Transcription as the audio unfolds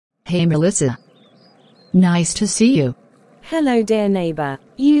Hey Melissa. Nice to see you. Hello dear neighbor,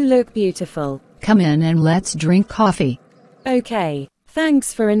 you look beautiful. Come in and let's drink coffee. Okay,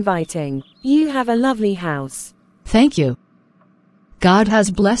 thanks for inviting. You have a lovely house. Thank you. God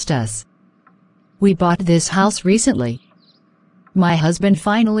has blessed us. We bought this house recently. My husband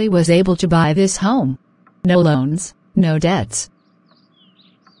finally was able to buy this home. No loans, no debts.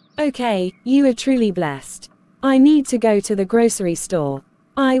 Okay, you are truly blessed. I need to go to the grocery store.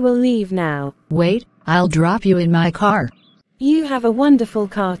 I will leave now. Wait, I'll drop you in my car. You have a wonderful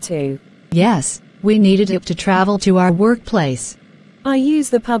car too. Yes, we needed it to travel to our workplace. I use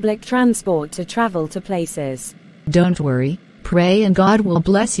the public transport to travel to places. Don't worry, pray and God will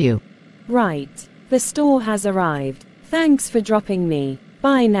bless you. Right. The store has arrived. Thanks for dropping me.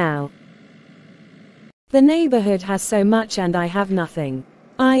 Bye now. The neighborhood has so much and I have nothing.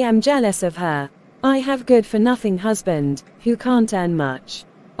 I am jealous of her. I have good-for-nothing husband, who can't earn much.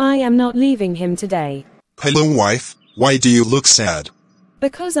 I am not leaving him today. Hello wife, why do you look sad?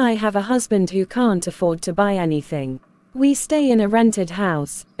 Because I have a husband who can't afford to buy anything. We stay in a rented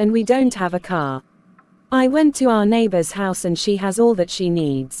house, and we don't have a car. I went to our neighbor's house and she has all that she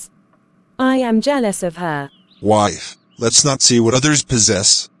needs. I am jealous of her. Wife, let's not see what others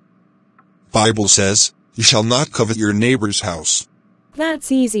possess. Bible says, you shall not covet your neighbor's house.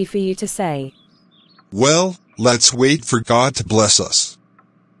 That's easy for you to say. Well, let's wait for God to bless us.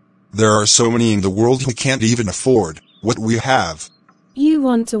 There are so many in the world who can't even afford what we have. You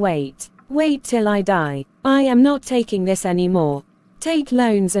want to wait. Wait till I die. I am not taking this anymore. Take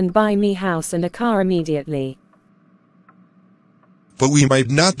loans and buy me house and a car immediately. But we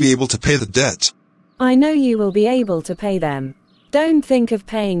might not be able to pay the debt. I know you will be able to pay them. Don't think of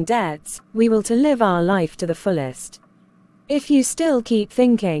paying debts, we will to live our life to the fullest. If you still keep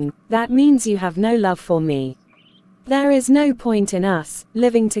thinking, that means you have no love for me. There is no point in us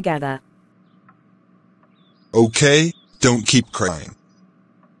living together. Okay, don't keep crying.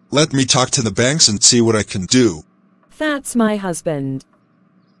 Let me talk to the banks and see what I can do. That's my husband.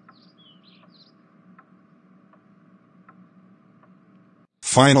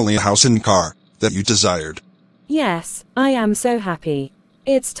 Finally a house and car that you desired. Yes, I am so happy.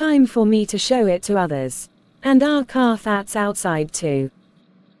 It's time for me to show it to others. And our car that's outside too.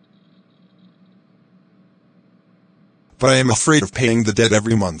 But I am afraid of paying the debt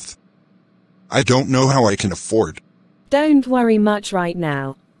every month. I don't know how I can afford. Don't worry much right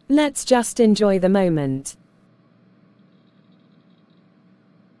now. Let's just enjoy the moment.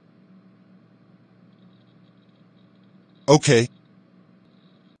 Okay.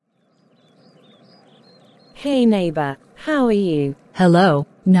 Hey neighbor, how are you? Hello,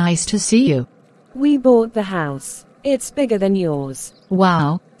 nice to see you. We bought the house. It's bigger than yours.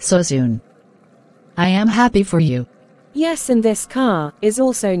 Wow, so soon. I am happy for you. Yes, and this car is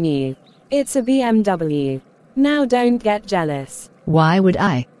also new. It's a BMW. Now don't get jealous. Why would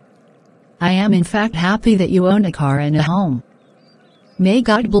I? I am in fact happy that you own a car and a home. May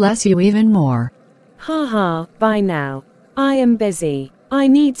God bless you even more. Haha, bye now. I am busy. I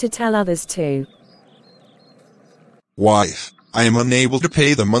need to tell others too. Wife, I am unable to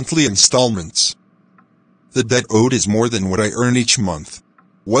pay the monthly installments. The debt owed is more than what I earn each month.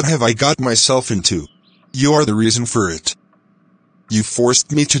 What have I got myself into? You are the reason for it. You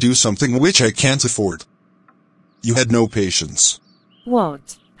forced me to do something which I can't afford. You had no patience.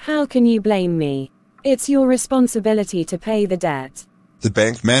 What? How can you blame me? It's your responsibility to pay the debt. The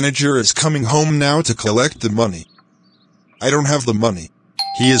bank manager is coming home now to collect the money. I don't have the money.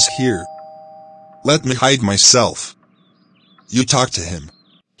 He is here. Let me hide myself. You talk to him.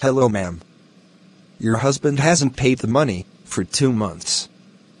 Hello, ma'am. Your husband hasn't paid the money for 2 months.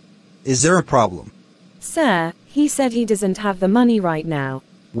 Is there a problem? Sir, he said he doesn't have the money right now.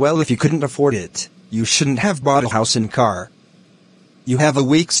 Well, if you couldn't afford it, you shouldn't have bought a house and car. You have a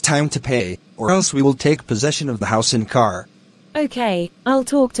week's time to pay, or else we will take possession of the house and car. Okay, I'll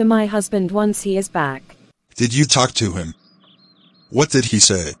talk to my husband once he is back. Did you talk to him? What did he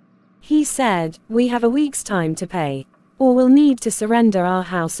say? He said, we have a week's time to pay, or we'll need to surrender our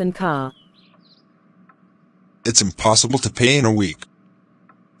house and car. It's impossible to pay in a week.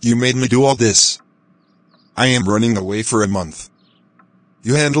 You made me do all this. I am running away for a month.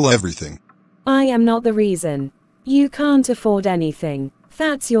 You handle everything. I am not the reason. You can't afford anything.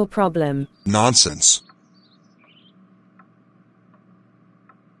 That's your problem. Nonsense.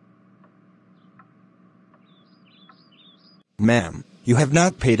 Ma'am, you have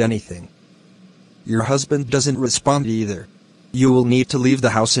not paid anything. Your husband doesn't respond either. You will need to leave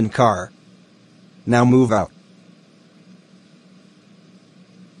the house and car. Now move out.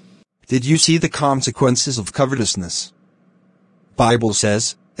 Did you see the consequences of covetousness? Bible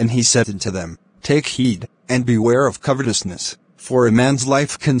says, And he said unto them, Take heed, and beware of covetousness, for a man's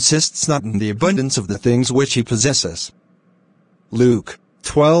life consists not in the abundance of the things which he possesses. Luke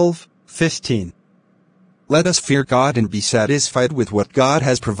 12:15. Let us fear God and be satisfied with what God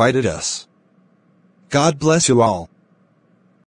has provided us. God bless you all.